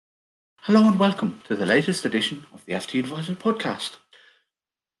Hello and welcome to the latest edition of the FT Advisor podcast.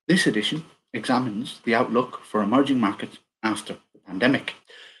 This edition examines the outlook for emerging markets after the pandemic.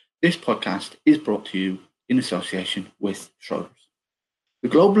 This podcast is brought to you in association with Schroders. The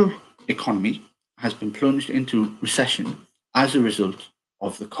global economy has been plunged into recession as a result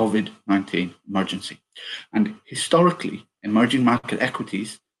of the COVID-19 emergency. And historically, emerging market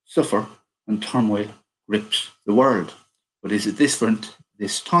equities suffer when turmoil grips the world. But is it different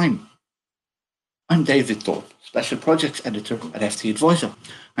this time? I'm David Thorpe, Special Projects Editor at FT Advisor,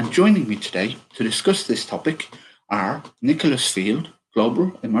 and joining me today to discuss this topic are Nicholas Field,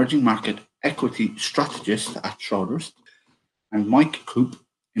 Global Emerging Market Equity Strategist at Schroders, and Mike Coop,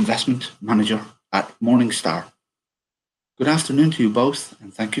 Investment Manager at Morningstar. Good afternoon to you both,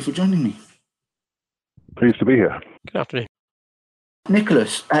 and thank you for joining me. Pleased to be here. Good afternoon.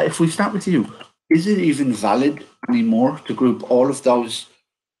 Nicholas, if we start with you, is it even valid anymore to group all of those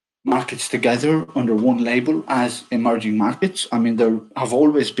markets together under one label as emerging markets? I mean, there have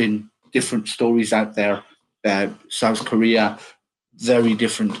always been different stories out there. South Korea, very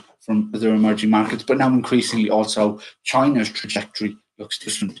different from other emerging markets, but now increasingly also China's trajectory looks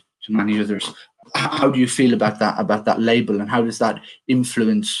different to many others. How do you feel about that label, and how does that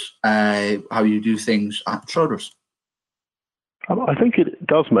influence how you do things at Schroders? I think it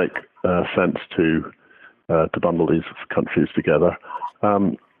does make sense to bundle these countries together.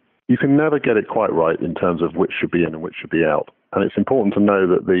 You can never get it quite right in terms of which should be in and which should be out. And it's important to know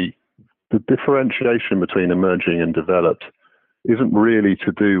that the differentiation between emerging and developed isn't really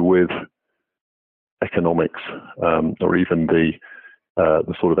to do with economics or even the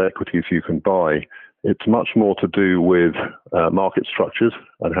sort of equities you can buy. It's much more to do with market structures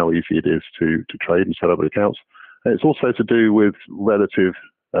and how easy it is to trade and set up accounts. And it's also to do with relative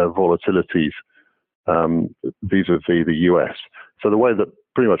volatilities vis-a-vis the US. So the way that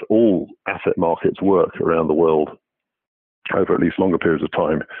pretty much all asset markets work around the world over at least longer periods of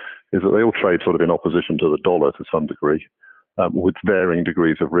time is that they all trade sort of in opposition to the dollar to some degree, with varying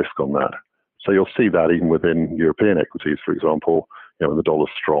degrees of risk on that. So you'll see that even within European equities, for example, when the dollar's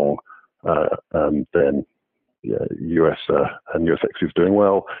strong, then US and US equities doing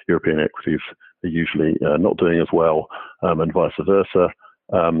well, European equities are usually not doing as well, and vice versa.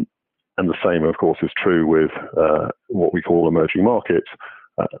 And the same, of course, is true with what we call emerging markets.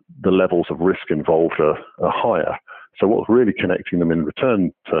 The levels of risk involved are higher. So what's really connecting them in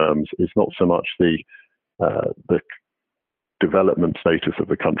return terms is not so much the development status of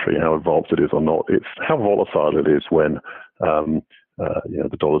the country, how involved it is or not. It's how volatile it is when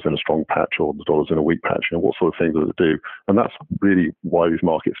the dollar's in a strong patch or the dollar's in a weak patch, and what sort of things does it do. And that's really why these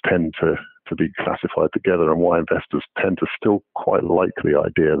markets tend to be classified together, and why investors tend to still quite like the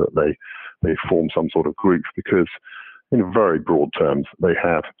idea that they form some sort of group, because in very broad terms, they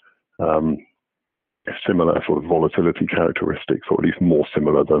have similar sort of volatility characteristics, or at least more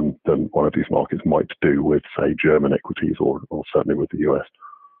similar than one of these markets might do with, say, German equities or certainly with the US.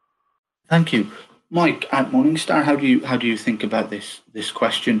 Thank you. Mike, at Morningstar, how do you think about this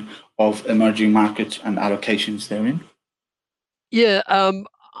question of emerging markets and allocations therein? Yeah,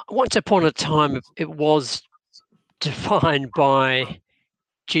 once upon a time, it was defined by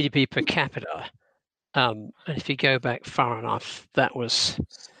GDP per capita. And if you go back far enough, that was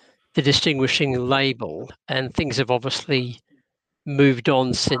the distinguishing label, and things have obviously moved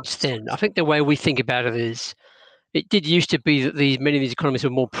on since then. I think the way we think about it is, it did used to be that many of these economies were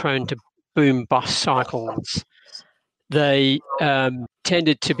more prone to boom-bust cycles. They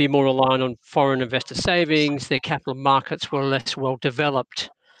tended to be more reliant on foreign investor savings. Their capital markets were less well developed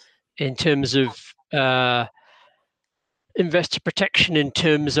in terms of investor protection, in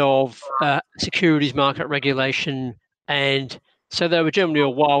terms of securities market regulation, and so they were generally a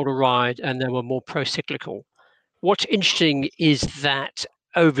wilder ride, and they were more pro-cyclical. What's interesting is that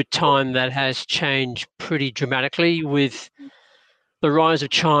over time that has changed pretty dramatically, with the rise of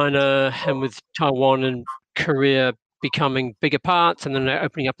China and with Taiwan and Korea becoming bigger parts, and then they're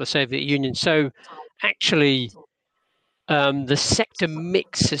opening up the Soviet Union. So actually, the sector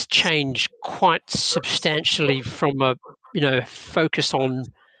mix has changed quite substantially from a focus on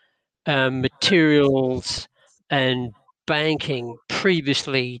materials and banking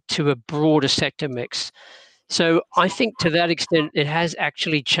previously to a broader sector mix. So I think to that extent, it has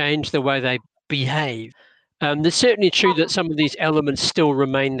actually changed the way they behave. It's certainly true that some of these elements still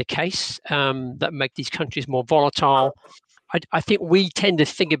remain the case, that make these countries more volatile. I think we tend to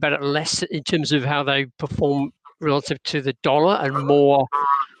think about it less in terms of how they perform relative to the dollar, and more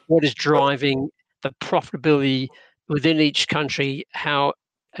what is driving the profitability within each country, how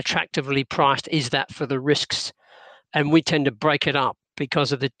attractively priced is that for the risks. And we tend to break it up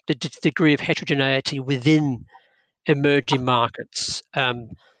because of the degree of heterogeneity within emerging markets. And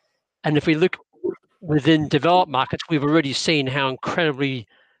if we look within developed markets, we've already seen how incredibly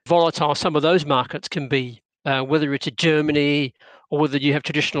volatile some of those markets can be, whether it's Germany or whether you have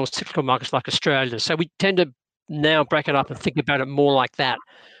traditional cyclical markets like Australia. So we tend to now break it up and think about it more like that,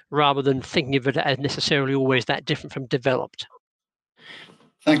 rather than thinking of it as necessarily always that different from developed.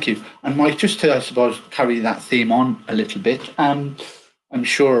 Thank you. And Mike, just to, I suppose, carry that theme on a little bit, I'm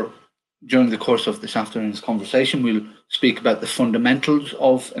sure during the course of this afternoon's conversation, we'll speak about the fundamentals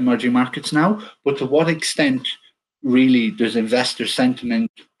of emerging markets now, but to what extent really does investor sentiment,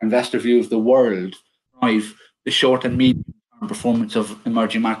 investor view of the world drive the short and medium term performance of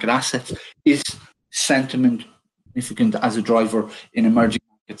emerging market assets? Is sentiment significant as a driver in emerging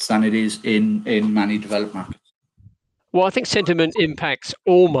markets than it is in many developed markets? Well, I think sentiment impacts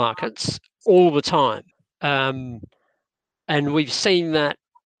all markets all the time. And we've seen that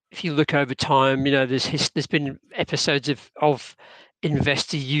if you look over time, there's been episodes of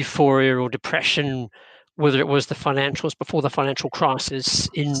investor euphoria or depression, whether it was the financials before the financial crisis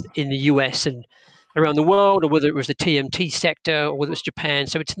in the US and around the world, or whether it was the TMT sector, or whether it was Japan.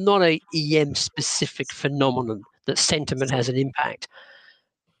 So it's not a EM specific phenomenon that sentiment has an impact.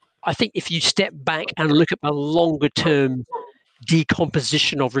 I think if you step back and look at the longer term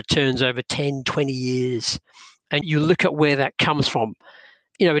decomposition of returns over 10, 20 years, and you look at where that comes from,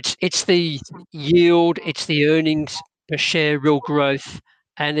 it's the yield, it's the earnings per share real growth,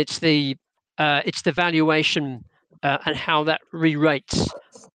 and it's the valuation and how that re-rates.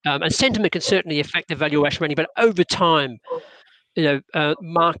 And sentiment can certainly affect the valuation rating, but over time,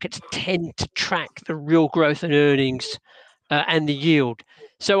 markets tend to track the real growth in earnings and the yield.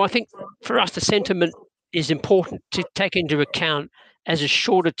 So I think for us, the sentiment is important to take into account as a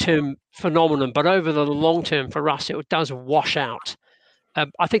shorter term phenomenon, but over the long term for us, it does wash out.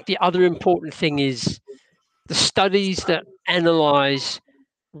 I think the other important thing is the studies that analyze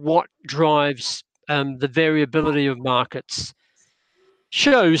what drives the variability of markets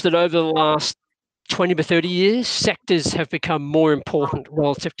shows that over the last 20 to 30 years, sectors have become more important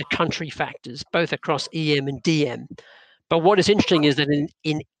relative to country factors, both across EM and DM. But what is interesting is that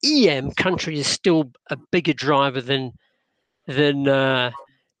in EM, country is still a bigger driver than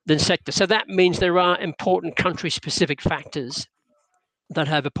sector. So that means there are important country-specific factors that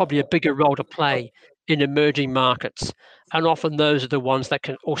have probably a bigger role to play in emerging markets, and often those are the ones that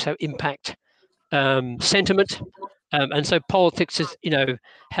can also impact sentiment. And so politics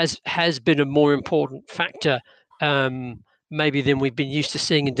has been a more important factor maybe than we've been used to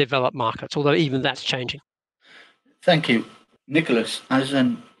seeing in developed markets, although even that's changing. Thank you. Nicholas, as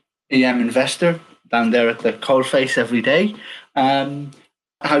an EM investor down there at the coalface every day,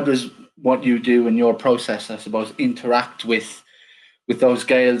 how does what you do in your process, I suppose, interact with those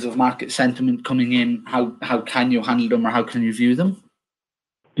gales of market sentiment coming in? How can you handle them, or how can you view them?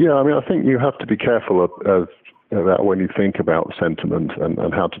 Yeah, I mean, I think you have to be careful of that when you think about sentiment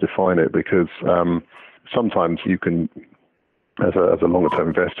and how to define it, because sometimes you can, as a longer-term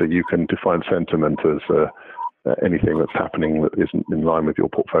investor, you can define sentiment as anything that's happening that isn't in line with your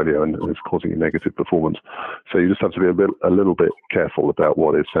portfolio and is causing a negative performance. So you just have to be a little bit careful about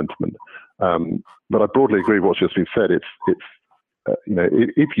what is sentiment. But I broadly agree with what's just been said. It's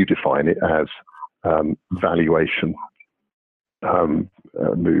if you define it as valuation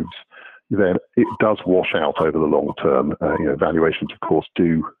moves, then it does wash out over the long term. Valuations, of course,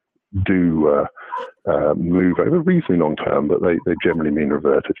 do move over reasonably long term, but they generally mean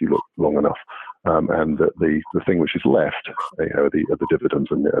revert if you look long enough. And that the thing which is left, are the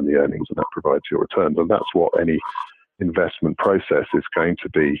dividends and the earnings, and that provides your returns. And that's what any investment process is going to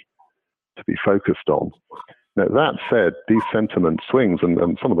be focused on. Now, that said, these sentiment swings and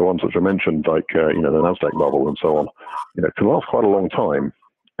some of the ones which I mentioned, like the Nasdaq bubble and so on, can last quite a long time,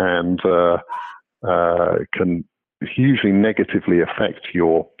 and can hugely negatively affect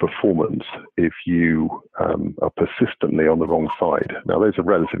your performance if you are persistently on the wrong side. Now, those are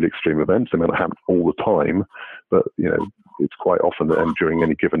relatively extreme events. They may not happen all the time, but it's quite often that during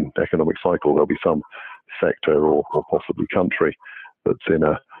any given economic cycle, there'll be some sector or possibly country that's in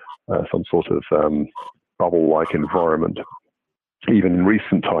some sort of bubble-like environment. Even in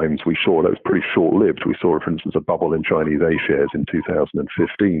recent times, we saw that was pretty short-lived. We saw, for instance, a bubble in Chinese A shares in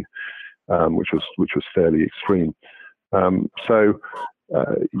 2015, which was fairly extreme. So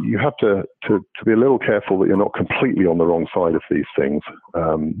you have to be a little careful that you're not completely on the wrong side of these things,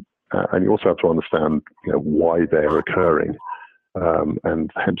 and you also have to understand why they're occurring,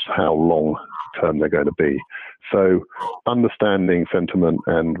 and hence how long term they're going to be. So understanding sentiment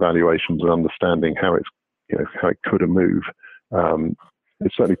and valuations and understanding how it could move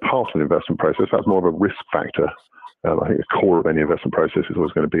It's certainly part of an investment process. That's more of a risk factor. I think the core of any investment process is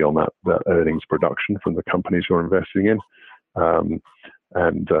always going to be on that earnings production from the companies you're investing in.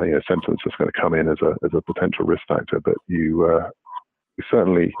 Sentiment's just going to come in as a potential risk factor, but you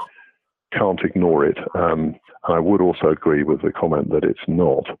certainly can't ignore it. And I would also agree with the comment that it's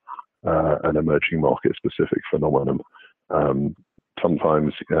not an emerging market specific phenomenon.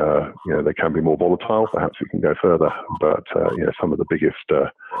 Sometimes they can be more volatile. Perhaps we can go further, but some of the biggest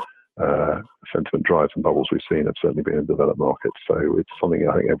sentiment drives and bubbles we've seen have certainly been in developed markets. So it's something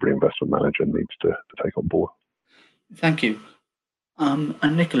I think every investment manager needs to take on board. Thank you.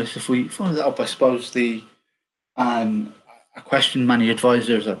 And Nicholas, if we follow that up, I suppose a question many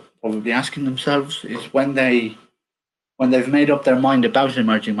advisors are probably asking themselves is when they've made up their mind about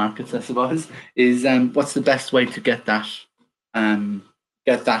emerging markets, I suppose, is what's the best way to get that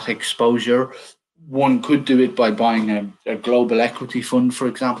exposure? One could do it by buying a global equity fund, for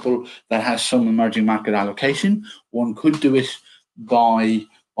example, that has some emerging market allocation. One could do it by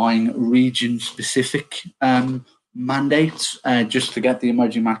buying region-specific mandates just to get the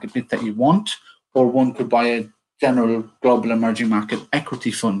emerging market bit that you want, or one could buy a general global emerging market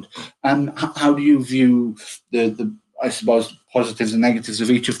equity fund. How do you view the I suppose positives and negatives of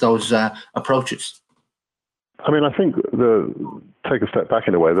each of those approaches? I mean, I think take a step back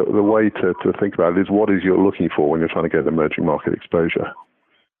in a way. The way to think about it is what is you're looking for when you're trying to get emerging market exposure.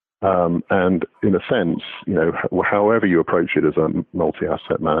 And in a sense, however you approach it as a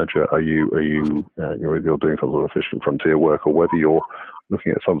multi-asset manager, you're doing some sort of efficient frontier work, or whether you're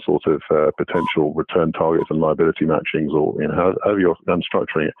looking at some sort of potential return targets and liability matchings, or however you're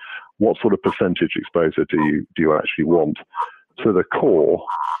structuring it, what sort of percentage exposure do you actually want to the core,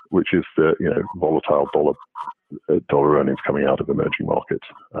 which is the volatile dollar earnings coming out of emerging markets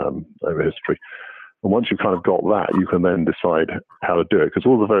over history. And once you've kind of got that, you can then decide how to do it. Because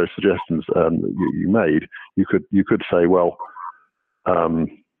all the various suggestions you made, you could say, well,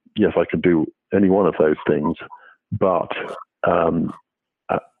 yes, I could do any one of those things, but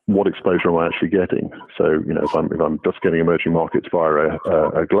what exposure am I actually getting? So, if I'm just getting emerging markets via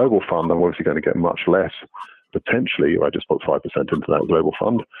a global fund, I'm obviously going to get much less. Potentially, if I just put 5% into that global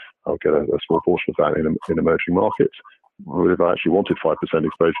fund, I'll get a small portion of that in emerging markets. Or if I actually wanted 5%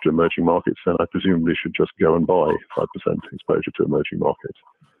 exposure to emerging markets, then I presumably should just go and buy 5% exposure to emerging markets.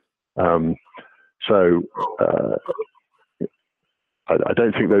 I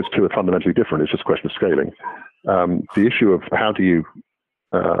don't think those two are fundamentally different. It's just a question of scaling. The issue of how do you,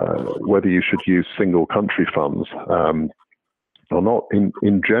 whether you should use single country funds or not,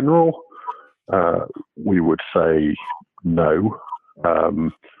 in general, we would say no.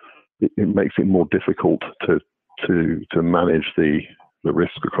 It makes it more difficult to manage the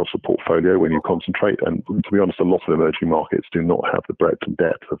risk across the portfolio when you concentrate. And to be honest, a lot of emerging markets do not have the breadth and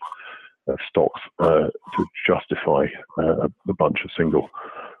depth of stocks to justify a bunch of single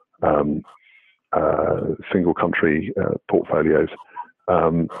country portfolios.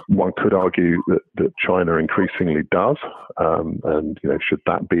 One could argue that China increasingly does, and should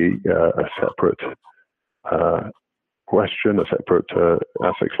that be a separate question, a separate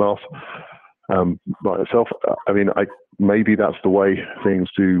asset class by itself? I mean, maybe that's the way things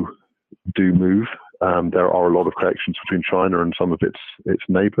do move. There are a lot of connections between China and some of its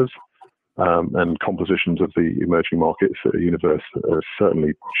neighbours, and compositions of the emerging markets universe has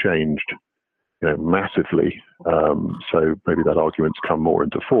certainly changed massively. So maybe that argument's come more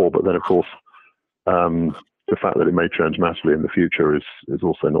into fore. But then, of course, the fact that it may change massively in the future is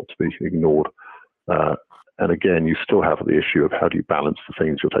also not to be ignored. And again, you still have the issue of how do you balance the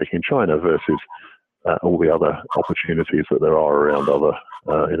things you're taking in China versus all the other opportunities that there are around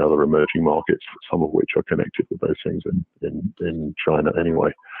in other emerging markets, some of which are connected with those things in China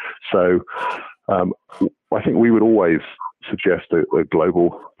anyway. So I think we would always suggest that a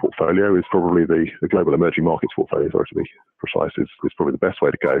global portfolio is probably the global emerging markets portfolio, to be precise, is probably the best way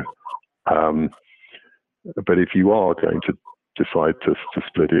to go. But if you are going to decide to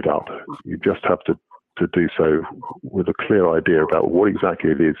split it up, you just have to do so with a clear idea about what exactly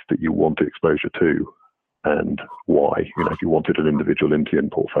it is that you want exposure to and why. If you wanted an individual Indian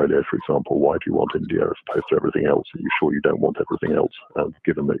portfolio, for example, why do you want India as opposed to everything else? Are you sure you don't want everything else,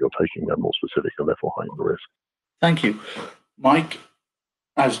 given that you're taking a more specific and therefore heightened risk? Thank you. Mike,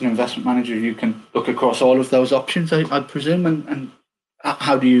 as an investment manager, you can look across all of those options, I presume, and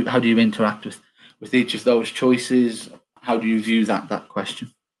how do you interact with each of those choices? How do you view that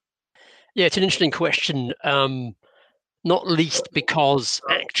question? Yeah, it's an interesting question, not least because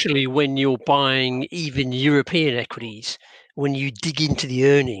actually when you're buying even European equities, when you dig into the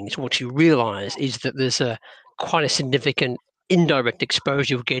earnings, what you realize is that there's quite a significant indirect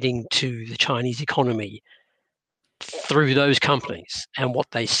exposure you're getting to the Chinese economy through those companies and what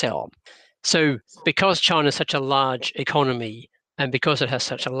they sell. So because China is such a large economy and because it has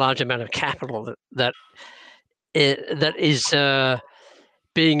such a large amount of capital that is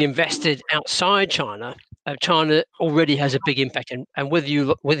being invested outside China, China already has a big impact. And whether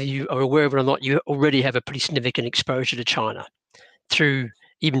you are aware of it or not, you already have a pretty significant exposure to China through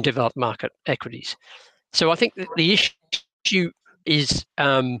even developed market equities. So I think that the issue is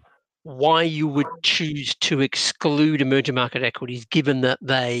why you would choose to exclude emerging market equities, given that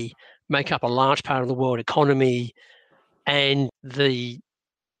they make up a large part of the world economy, and the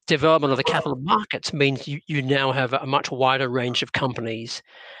development of the capital markets means you now have a much wider range of companies,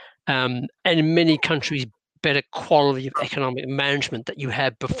 and in many countries, better quality of economic management that you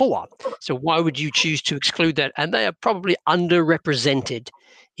had before. So why would you choose to exclude that? And they are probably underrepresented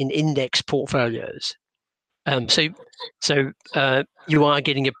in index portfolios. So you are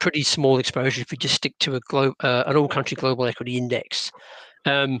getting a pretty small exposure if you just stick to an all-country global equity index.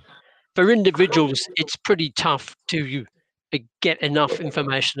 For individuals, it's pretty tough to get enough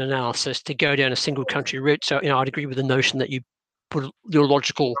information analysis to go down a single country route. So I'd agree with the notion that your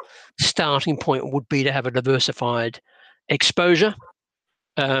logical starting point would be to have a diversified exposure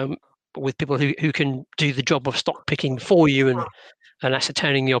with people who can do the job of stock picking for you and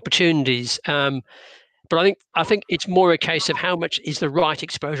ascertaining the opportunities. But I think it's more a case of how much is the right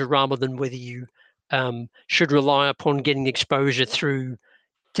exposure rather than whether you should rely upon getting exposure through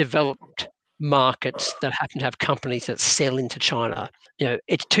developed markets that happen to have companies that sell into China.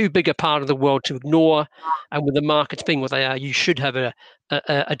 It's too big a part of the world to ignore, and with the markets being what they are, you should have a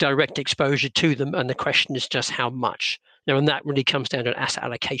direct exposure to them, and the question is just how much. And that really comes down to an asset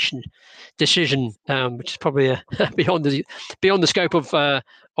allocation decision, which is probably beyond the scope of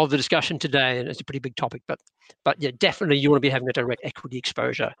the discussion today, and it's a pretty big topic. But yeah, definitely you want to be having a direct equity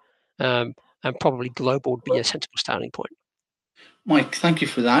exposure, and probably global would be a sensible starting point. Mike, thank you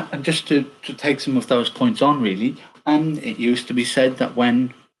for that. And just to take some of those points on, really, it used to be said that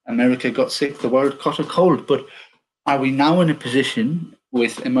when America got sick, the world caught a cold. But are we now in a position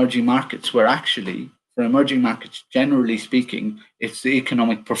with emerging markets where actually, for emerging markets, generally speaking, it's the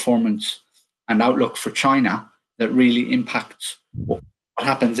economic performance and outlook for China that really impacts what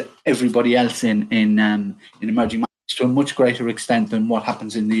happens everybody else in emerging markets to a much greater extent than what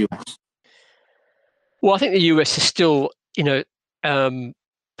happens in the US? Well, I think the US is still,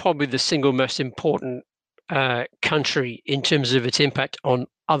 probably the single most important country in terms of its impact on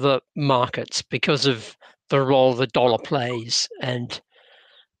other markets because of the role the dollar plays and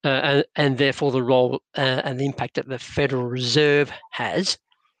therefore the role and the impact that the Federal Reserve has.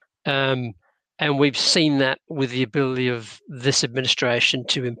 And we've seen that with the ability of this administration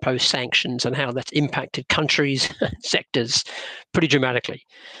to impose sanctions and how that's impacted countries, sectors pretty dramatically.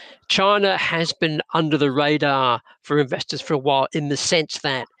 China has been under the radar for investors for a while in the sense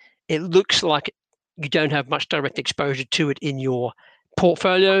that it looks like you don't have much direct exposure to it in your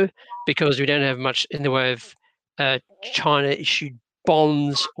portfolio because we don't have much in the way of China-issued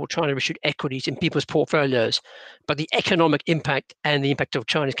bonds or China-issued equities in people's portfolios. But the economic impact and the impact of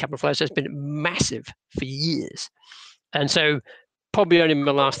Chinese capital flows has been massive for years. And so probably only in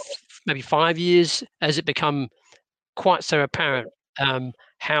the last maybe 5 years has it become quite so apparent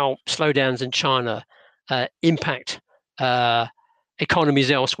how slowdowns in China impact economies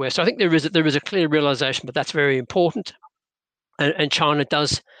elsewhere. So I think there is a clear realization, but that's very important. And China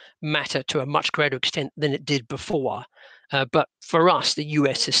does matter to a much greater extent than it did before. But for us, the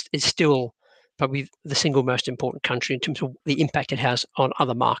US is still probably the single most important country in terms of the impact it has on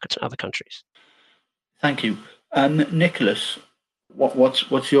other markets and other countries. Thank you. Nicholas,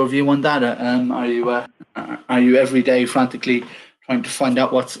 what's your view on that? Are you every day frantically trying to find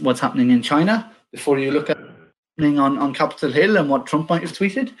out what's happening in China before you look at happening on Capitol Hill and what Trump might have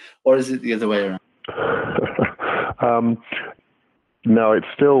tweeted, or is it the other way around? No, it's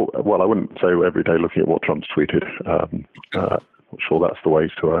still, well, I wouldn't say every day looking at what Trump's tweeted. I'm sure that's the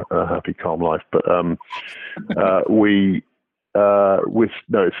way to a happy, calm life. But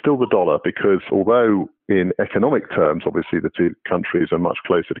it's still the dollar, because although in economic terms, obviously the two countries are much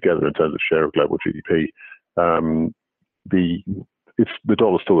closer together in terms of share of global GDP, the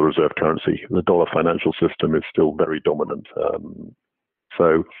dollar's still the reserve currency. The dollar financial system is still very dominant.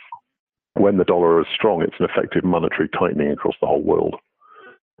 So when the dollar is strong, it's an effective monetary tightening across the whole world.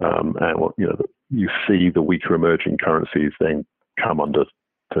 And you see the weaker emerging currencies then come under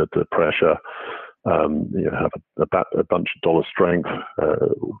to pressure. have a bunch of dollar strength,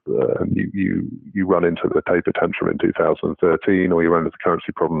 and you run into the taper tantrum in 2013, or you run into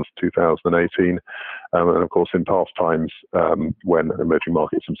currency problems in 2018, and of course in past times when emerging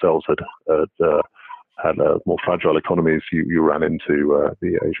markets themselves had more fragile economies, you ran into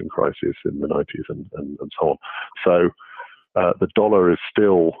the Asian crisis in the 90s and so on. So the dollar is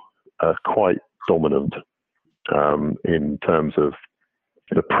still quite dominant in terms of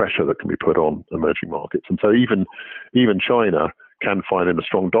the pressure that can be put on emerging markets. And so even China can find in a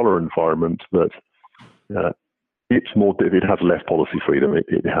strong dollar environment that it has less policy freedom.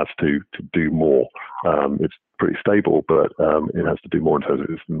 It has to do more. It's pretty stable, but it has to do more in terms of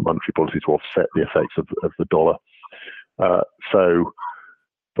its monetary policy to offset the effects of the dollar. So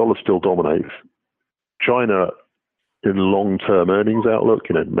dollar still dominates. China, in long-term earnings outlook,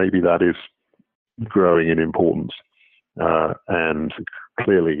 maybe that is growing in importance, and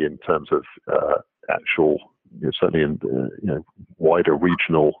clearly in terms of actual, certainly in wider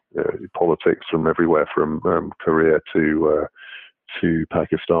regional politics from everywhere from Korea to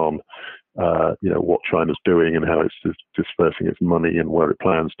Pakistan, what China's doing and how it's dispersing its money and where it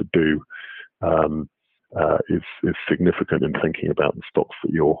plans to do is significant in thinking about the stocks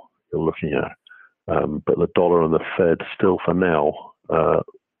that you're looking at. But the dollar and the Fed still, for now,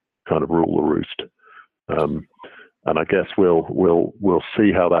 kind of rule the roost. And I guess we'll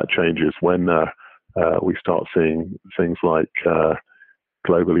see how that changes when we start seeing things like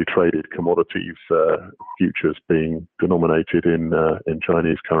globally traded commodities futures being denominated in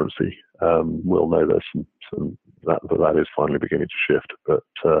Chinese currency. We'll know there's some that is finally beginning to shift, but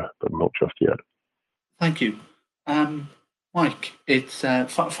not just yet. Thank you. Mike, it's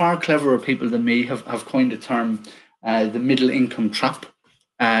far cleverer people than me have coined the term the middle income trap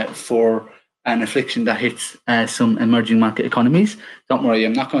for an affliction that hits some emerging market economies. Don't worry,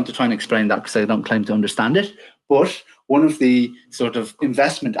 I'm not going to try and explain that because I don't claim to understand it. But one of the sort of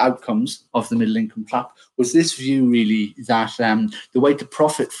investment outcomes of the middle income trap was this view, really, that the way to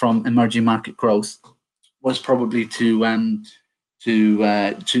profit from emerging market growth was probably to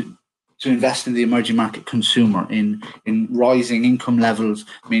invest in the emerging market consumer, in rising income levels,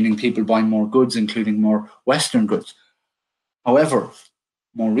 meaning people buying more goods, including more Western goods. However,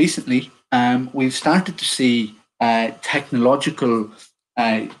 more recently, we've started to see technological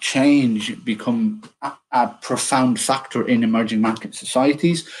change become a profound factor in emerging market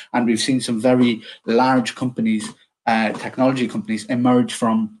societies, and we've seen some very large companies, technology companies, emerge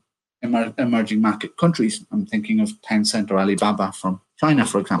from emerging market countries. I'm thinking of Tencent or Alibaba from China,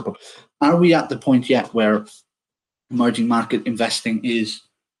 for example. Are we at the point yet where emerging market investing is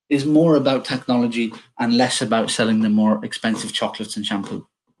more about technology and less about selling the more expensive chocolates and shampoo?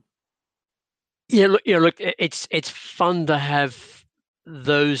 Yeah, look, it's fun to have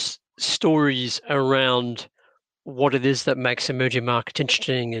those stories around what it is that makes emerging markets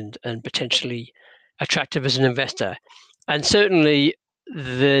interesting and potentially attractive as an investor. And certainly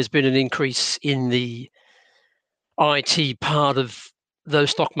there's been an increase in the IT part of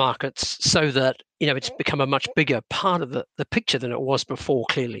those stock markets, so that it's become a much bigger part of the picture than it was before,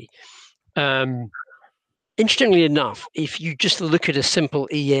 clearly. Interestingly enough, if you just look at a simple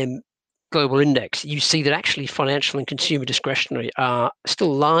EM global index, you see that actually financial and consumer discretionary are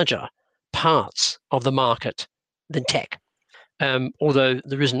still larger parts of the market than tech, although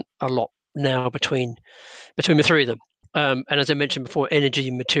there isn't a lot now between the three of them. And as I mentioned before, energy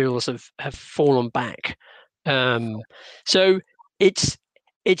and materials have fallen back. So it's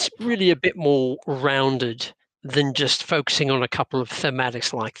really a bit more rounded than just focusing on a couple of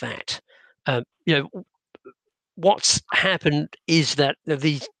thematics like that. What's happened is that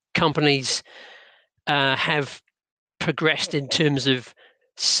these companies have progressed in terms of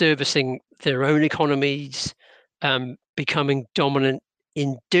servicing their own economies, becoming dominant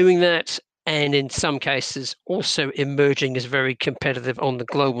in doing that, and in some cases also emerging as very competitive on the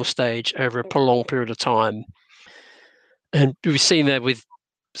global stage over a prolonged period of time. And we've seen that with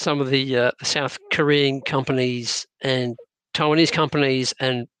some of the South Korean companies and Taiwanese companies,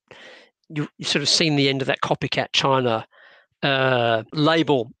 and you've sort of seen the end of that copycat China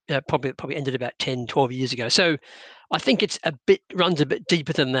label probably ended about 10, 12 years ago. So I think runs a bit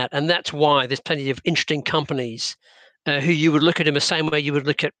deeper than that, and that's why there's plenty of interesting companies who you would look at in the same way you would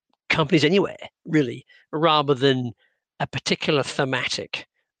look at companies anywhere, really, rather than a particular thematic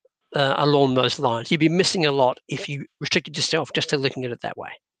along those lines. You'd be missing a lot if you restricted yourself just to looking at it that way.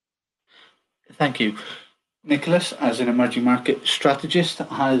 Thank you. Nicholas, as an emerging market strategist,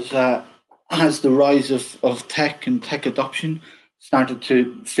 has the rise of tech and tech adoption started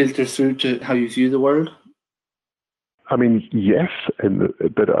to filter through to how you view the world? I mean, yes,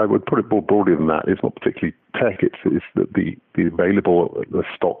 but I would put it more broadly than that. It's not particularly tech. It's that the available the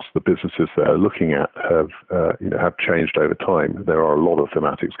stocks, the businesses that are looking at have changed over time. There are a lot of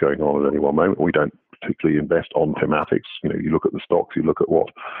thematics going on at any one moment. We don't particularly invest on thematics. You look at the stocks, you look at what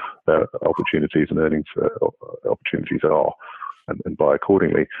their opportunities and earnings opportunities are, and buy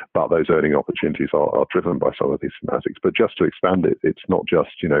accordingly. But those earning opportunities are driven by some of these thematics. But just to expand it, it's not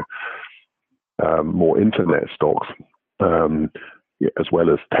just more internet stocks. As well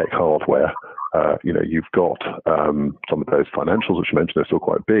as tech hardware, you've got some of those financials which you mentioned. They're still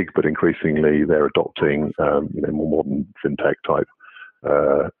quite big, but increasingly they're adopting more modern fintech type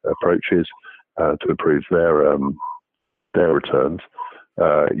approaches to improve their returns.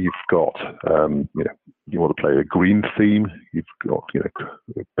 You've got you want to play a green theme. You've got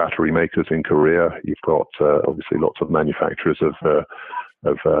battery makers in Korea. You've got obviously lots of manufacturers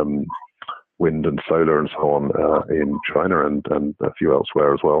of wind and solar and so on in China and a few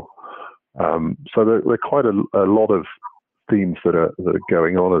elsewhere as well. So there are quite a lot of themes that are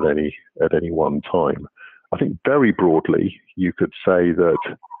going on at any one time. I think very broadly you could say that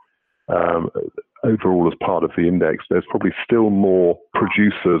overall as part of the index, there's probably still more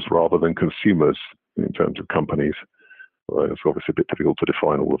producers rather than consumers in terms of companies. It's obviously a bit difficult to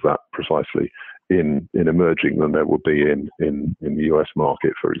define all of that precisely in emerging than there would be in the US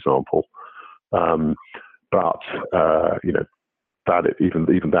market, for example. But that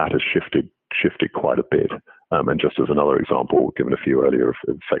even that has shifted quite a bit. And just as another example, given a few earlier of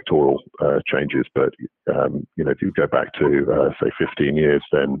sectoral changes, but if you go back to say 15 years,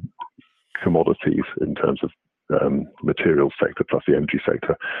 then commodities in terms of materials sector plus the energy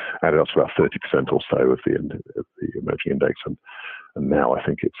sector added up to about 30% or so of the emerging index, and now I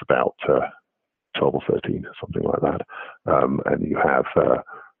think it's about 12 or 13, something like that. And you have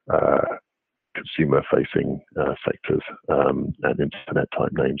consumer-facing sectors and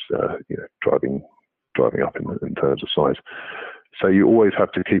internet-type names, driving up in terms of size. So you always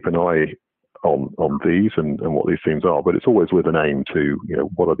have to keep an eye on these and what these themes are, but it's always with an aim to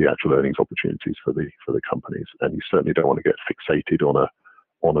what are the actual earnings opportunities for the companies, and you certainly don't want to get fixated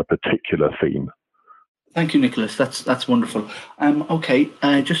on a particular theme. Thank you, Nicholas. That's wonderful. Okay,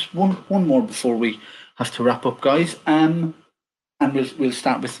 just one more before we have to wrap up, guys. And we'll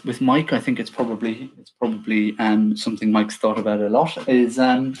start with Mike. I think it's probably something Mike's thought about a lot. Is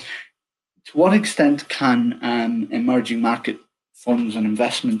to what extent can emerging market funds and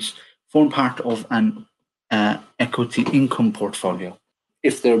investments form part of an equity income portfolio?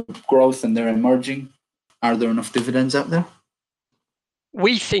 If they're growth and they're emerging, are there enough dividends out there?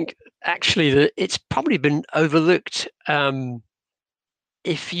 We think actually that it's probably been overlooked.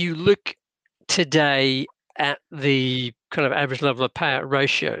 If you look today at the kind of average level of payout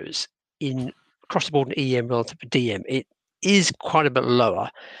ratios across the board in EM relative to DM, it is quite a bit lower,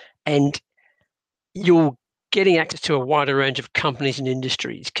 and you're getting access to a wider range of companies and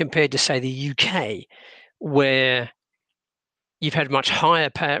industries compared to, say, the UK, where you've had much higher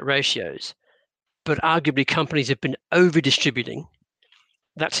payout ratios, but arguably companies have been over-distributing.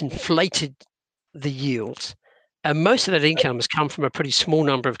 That's inflated the yields. And most of that income has come from a pretty small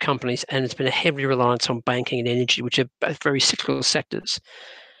number of companies, and it's been a heavy reliance on banking and energy, which are both very cyclical sectors.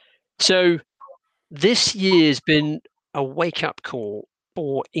 So this year's been a wake-up call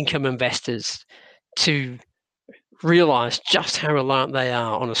for income investors to realize just how reliant they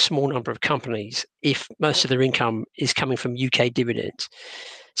are on a small number of companies if most of their income is coming from UK dividends.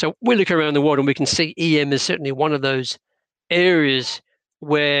 So we look around the world and we can see EM is certainly one of those areas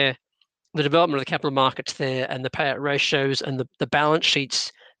where the development of the capital markets there and the payout ratios and the balance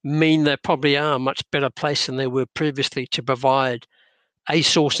sheets mean they probably are a much better place than they were previously to provide a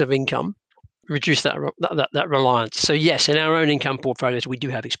source of income, reduce that reliance. So yes, in our own income portfolios, we do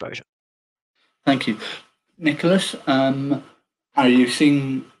have exposure. Thank you. Nicholas, are you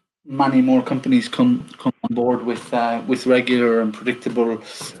seeing many more companies come on board with regular and predictable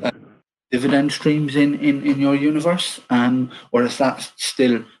dividend streams in your universe, or is that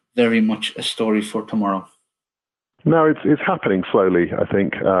still very much a story for tomorrow? No, it's happening slowly. I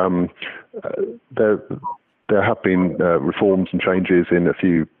think there have been reforms and changes in a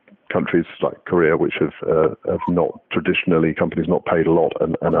few countries like Korea, which have not traditionally companies not paid a lot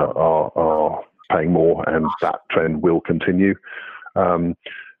and are paying more, and that trend will continue.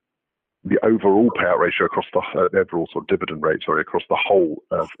 The overall payout ratio across the overall sort of dividend rate, across the whole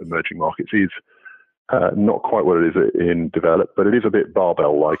of emerging markets is not quite what it is in developed, but it is a bit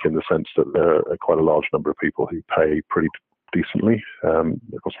barbell-like in the sense that there are quite a large number of people who pay pretty decently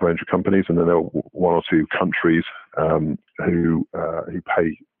across a range of companies, and then there are one or two countries who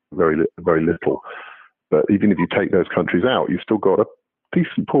pay very little. But even if you take those countries out, you've still got a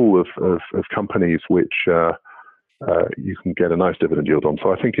decent pool of companies which you can get a nice dividend yield on.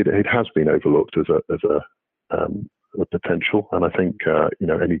 So I think it has been overlooked as a potential. And I think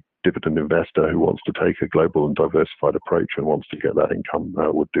any dividend investor who wants to take a global and diversified approach and wants to get that income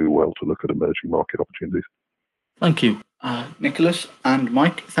would do well to look at emerging market opportunities. Thank you. Nicholas and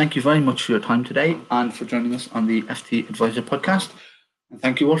Mike, thank you very much for your time today and for joining us on the FT Advisor podcast. And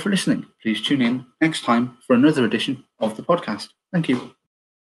thank you all for listening. Please tune in next time for another edition of the podcast. Thank you.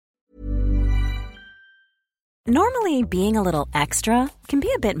 Normally, being a little extra can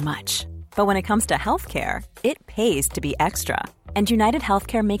be a bit much. But when it comes to healthcare, it pays to be extra. And United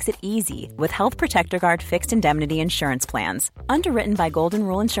Healthcare makes it easy with Health Protector Guard fixed indemnity insurance plans. Underwritten by Golden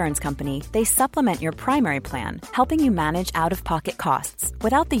Rule Insurance Company, they supplement your primary plan, helping you manage out-of-pocket costs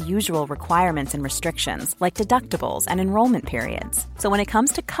without the usual requirements and restrictions like deductibles and enrollment periods. So when it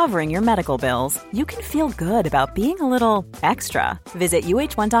comes to covering your medical bills, you can feel good about being a little extra. Visit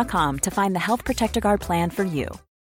UH1.com to find the Health Protector Guard plan for you.